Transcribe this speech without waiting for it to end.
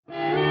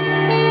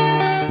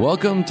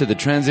Welcome to the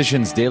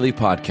Transitions Daily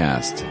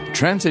podcast.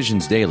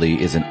 Transitions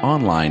Daily is an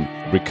online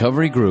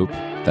recovery group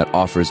that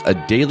offers a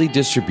daily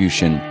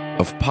distribution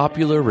of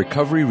popular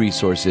recovery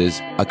resources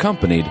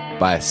accompanied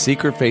by a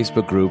secret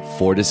Facebook group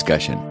for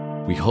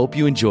discussion. We hope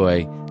you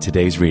enjoy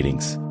today's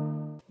readings.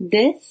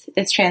 This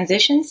is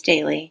Transitions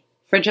Daily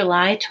for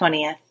July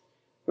 20th,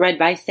 read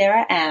by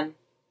Sarah M.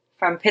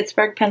 from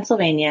Pittsburgh,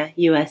 Pennsylvania,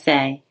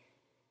 USA.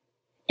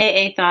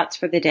 AA Thoughts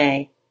for the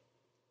Day.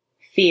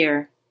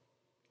 Fear.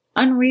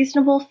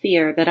 Unreasonable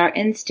fear that our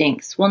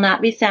instincts will not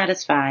be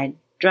satisfied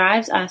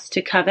drives us to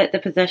covet the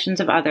possessions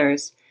of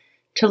others,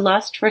 to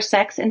lust for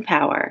sex and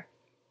power,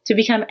 to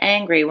become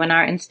angry when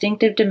our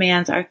instinctive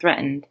demands are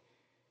threatened,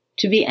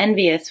 to be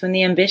envious when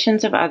the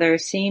ambitions of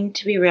others seem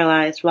to be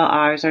realized while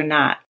ours are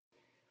not.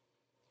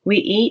 We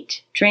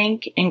eat,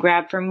 drink, and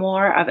grab for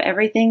more of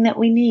everything that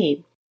we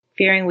need,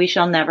 fearing we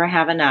shall never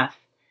have enough,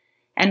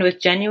 and with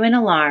genuine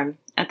alarm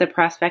at the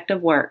prospect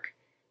of work,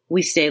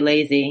 we stay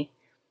lazy.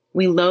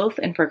 We loaf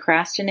and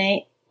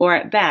procrastinate, or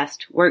at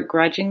best, work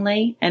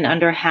grudgingly and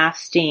under half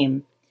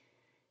steam.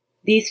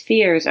 These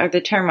fears are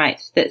the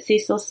termites that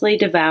ceaselessly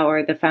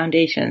devour the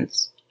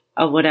foundations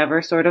of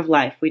whatever sort of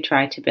life we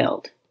try to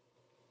build.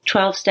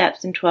 12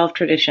 Steps and 12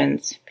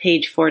 Traditions,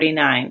 page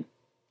 49.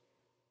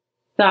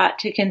 Thought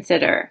to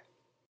consider.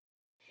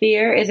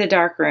 Fear is a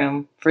dark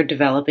room for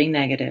developing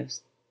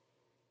negatives.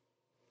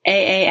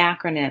 AA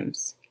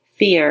acronyms.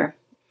 Fear,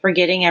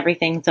 forgetting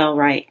everything's all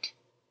right.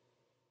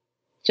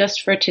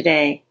 Just for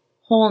today,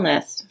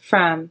 wholeness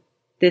from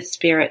this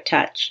Spirit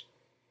touch.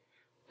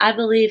 I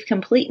believe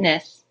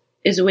completeness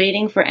is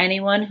waiting for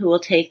anyone who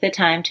will take the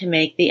time to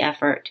make the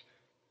effort.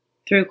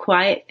 Through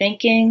quiet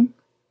thinking,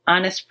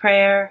 honest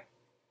prayer,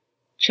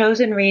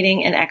 chosen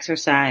reading, and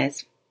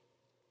exercise.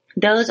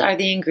 Those are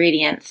the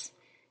ingredients.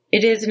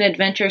 It is an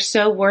adventure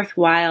so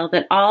worthwhile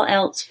that all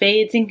else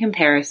fades in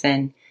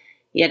comparison,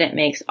 yet it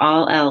makes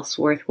all else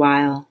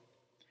worthwhile.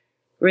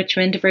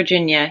 Richmond,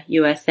 Virginia,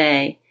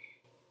 USA.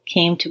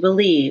 Came to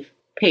Believe,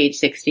 page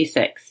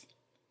 66.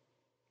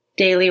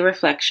 Daily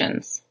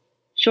Reflections.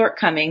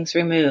 Shortcomings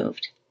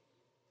removed.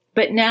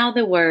 But now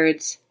the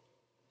words,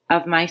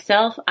 "Of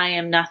myself I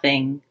am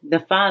nothing, the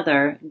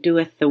Father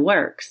doeth the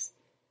works,"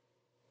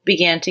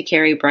 began to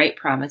carry bright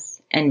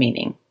promise and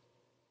meaning.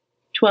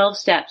 12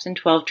 Steps and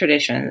 12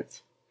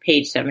 Traditions,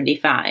 page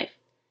 75.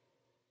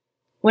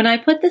 When I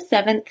put the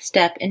 7th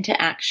step into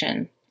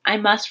action, I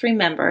must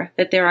remember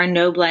that there are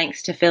no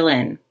blanks to fill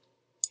in.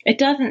 It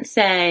doesn't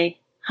say,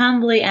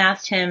 humbly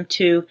asked him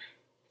to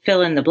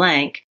fill in the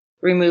blank,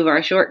 remove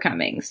our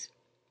shortcomings.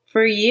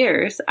 For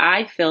years,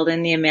 I filled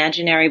in the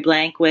imaginary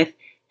blank with,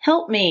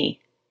 help me,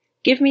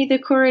 give me the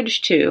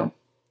courage to,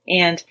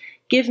 and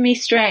give me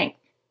strength,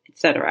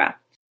 etc.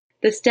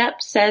 The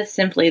step says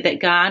simply that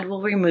God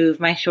will remove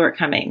my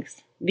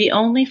shortcomings. The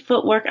only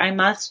footwork I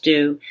must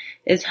do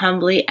is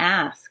humbly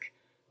ask,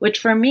 which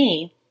for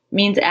me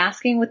means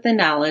asking with the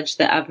knowledge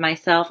that of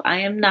myself I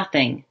am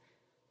nothing.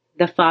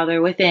 The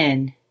Father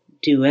within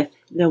doeth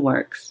the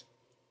works.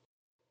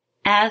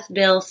 As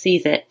Bill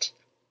sees it,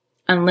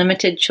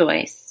 unlimited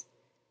choice.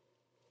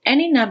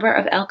 Any number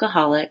of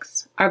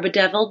alcoholics are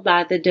bedeviled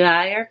by the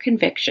dire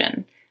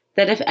conviction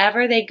that if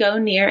ever they go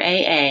near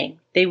AA,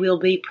 they will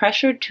be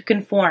pressured to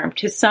conform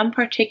to some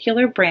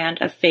particular brand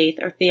of faith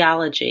or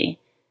theology.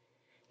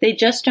 They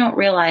just don't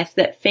realize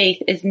that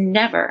faith is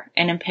never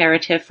an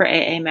imperative for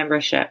AA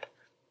membership,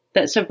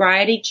 that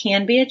sobriety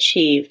can be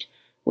achieved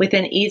with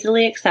an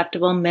easily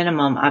acceptable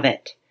minimum of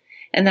it,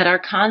 and that our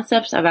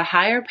concepts of a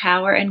higher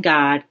power and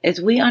God, as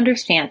we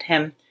understand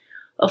Him,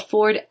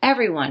 afford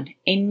everyone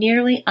a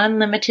nearly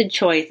unlimited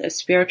choice of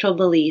spiritual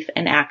belief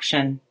and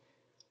action.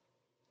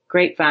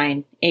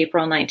 Grapevine,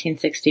 April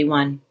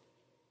 1961.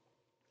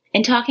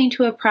 In talking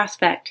to a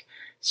prospect,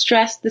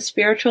 stress the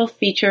spiritual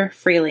feature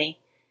freely.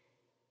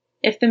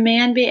 If the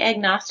man be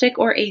agnostic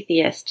or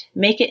atheist,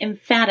 make it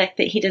emphatic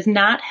that he does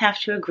not have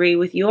to agree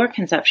with your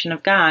conception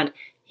of God.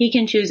 He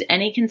can choose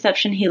any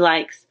conception he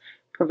likes,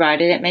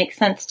 provided it makes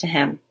sense to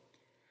him.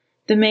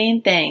 The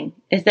main thing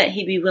is that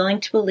he be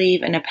willing to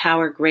believe in a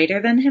power greater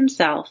than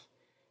himself,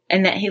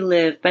 and that he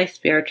live by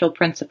spiritual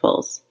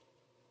principles.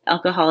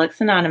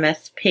 Alcoholics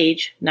Anonymous,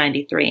 page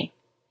 93.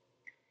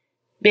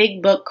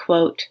 Big Book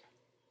quote,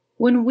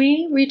 when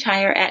we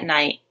retire at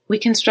night, we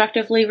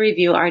constructively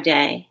review our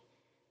day.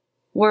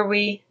 Were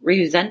we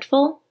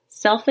resentful,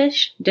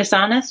 selfish,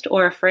 dishonest,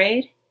 or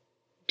afraid?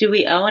 Do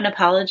we owe an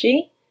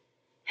apology?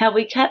 Have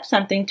we kept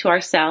something to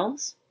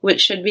ourselves, which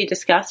should be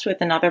discussed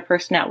with another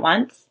person at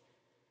once?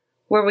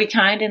 Were we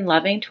kind and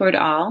loving toward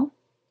all?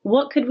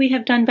 What could we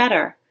have done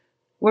better?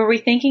 Were we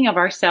thinking of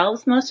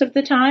ourselves most of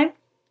the time?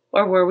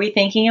 Or were we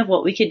thinking of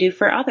what we could do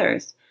for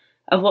others,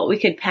 of what we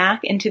could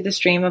pack into the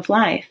stream of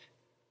life?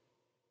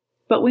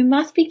 But we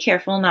must be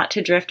careful not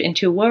to drift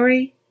into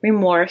worry,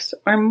 remorse,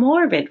 or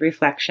morbid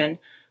reflection,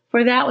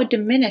 for that would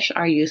diminish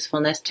our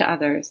usefulness to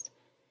others.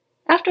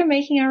 After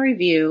making our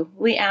review,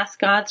 we ask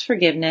God's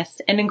forgiveness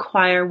and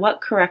inquire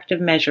what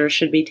corrective measures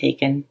should be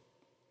taken.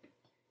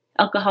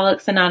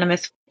 Alcoholics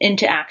Anonymous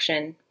Into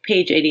Action,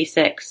 page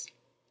 86.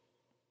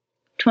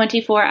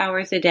 24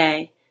 hours a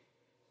day.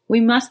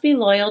 We must be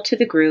loyal to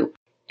the group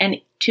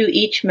and to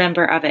each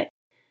member of it.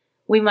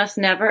 We must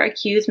never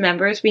accuse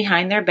members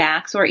behind their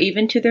backs or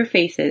even to their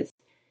faces.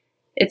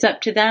 It's up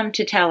to them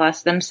to tell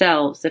us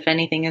themselves if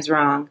anything is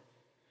wrong.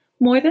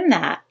 More than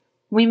that,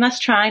 we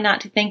must try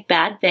not to think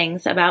bad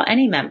things about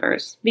any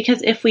members,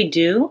 because if we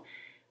do,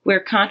 we're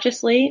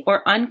consciously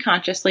or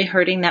unconsciously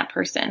hurting that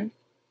person.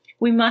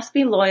 We must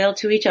be loyal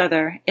to each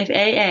other if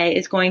AA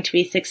is going to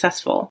be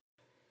successful.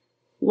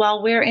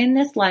 While we're in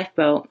this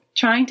lifeboat,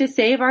 trying to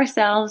save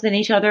ourselves and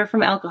each other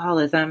from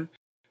alcoholism,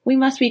 we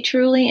must be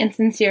truly and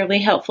sincerely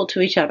helpful to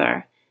each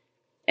other.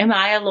 Am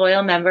I a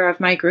loyal member of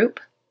my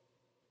group?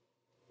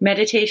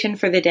 Meditation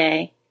for the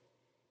day.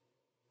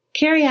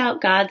 Carry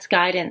out God's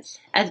guidance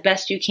as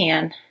best you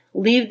can.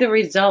 Leave the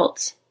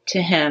results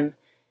to Him.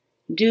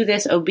 Do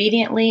this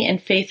obediently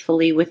and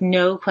faithfully with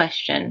no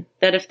question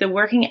that if the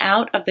working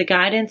out of the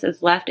guidance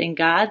is left in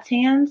God's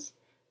hands,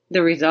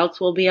 the results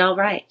will be all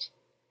right.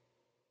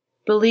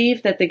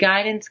 Believe that the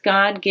guidance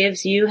God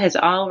gives you has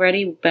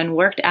already been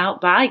worked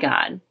out by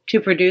God to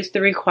produce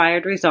the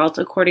required results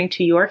according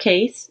to your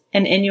case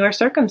and in your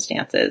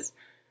circumstances.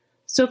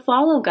 So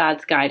follow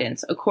God's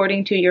guidance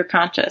according to your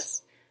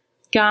conscience.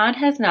 God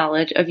has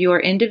knowledge of your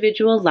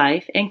individual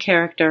life and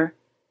character,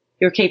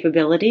 your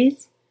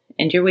capabilities,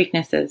 and your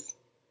weaknesses.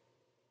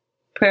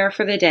 Prayer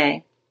for the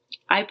day.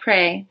 I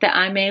pray that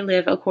I may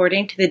live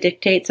according to the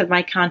dictates of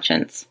my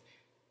conscience.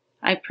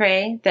 I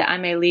pray that I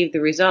may leave the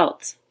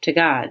results to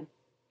God.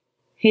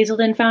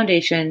 Hazelden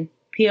Foundation,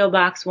 P.O.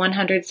 Box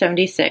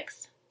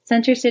 176,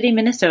 Center City,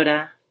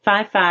 Minnesota,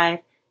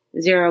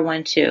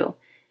 55012.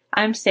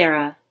 I'm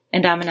Sarah,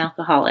 and I'm an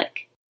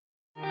alcoholic.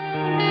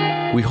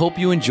 We hope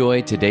you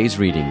enjoyed today's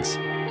readings.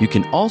 You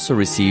can also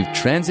receive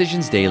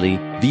Transitions Daily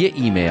via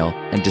email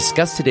and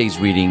discuss today's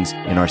readings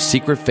in our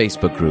secret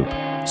Facebook group.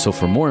 So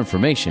for more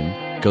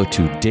information, go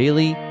to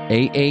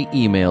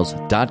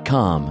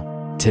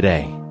dailyaaemails.com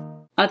today.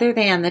 Other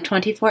than the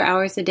 24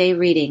 hours a day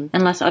reading,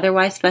 unless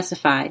otherwise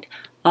specified,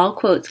 all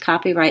quotes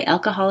copyright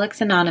Alcoholics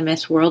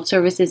Anonymous World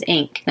Services,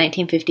 Inc.,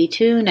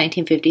 1952,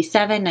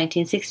 1957,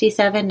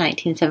 1967,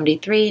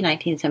 1973,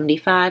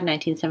 1975,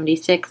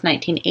 1976,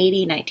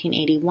 1980,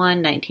 1981,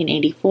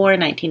 1984,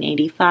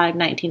 1985,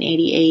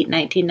 1988,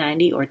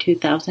 1990, or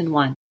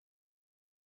 2001.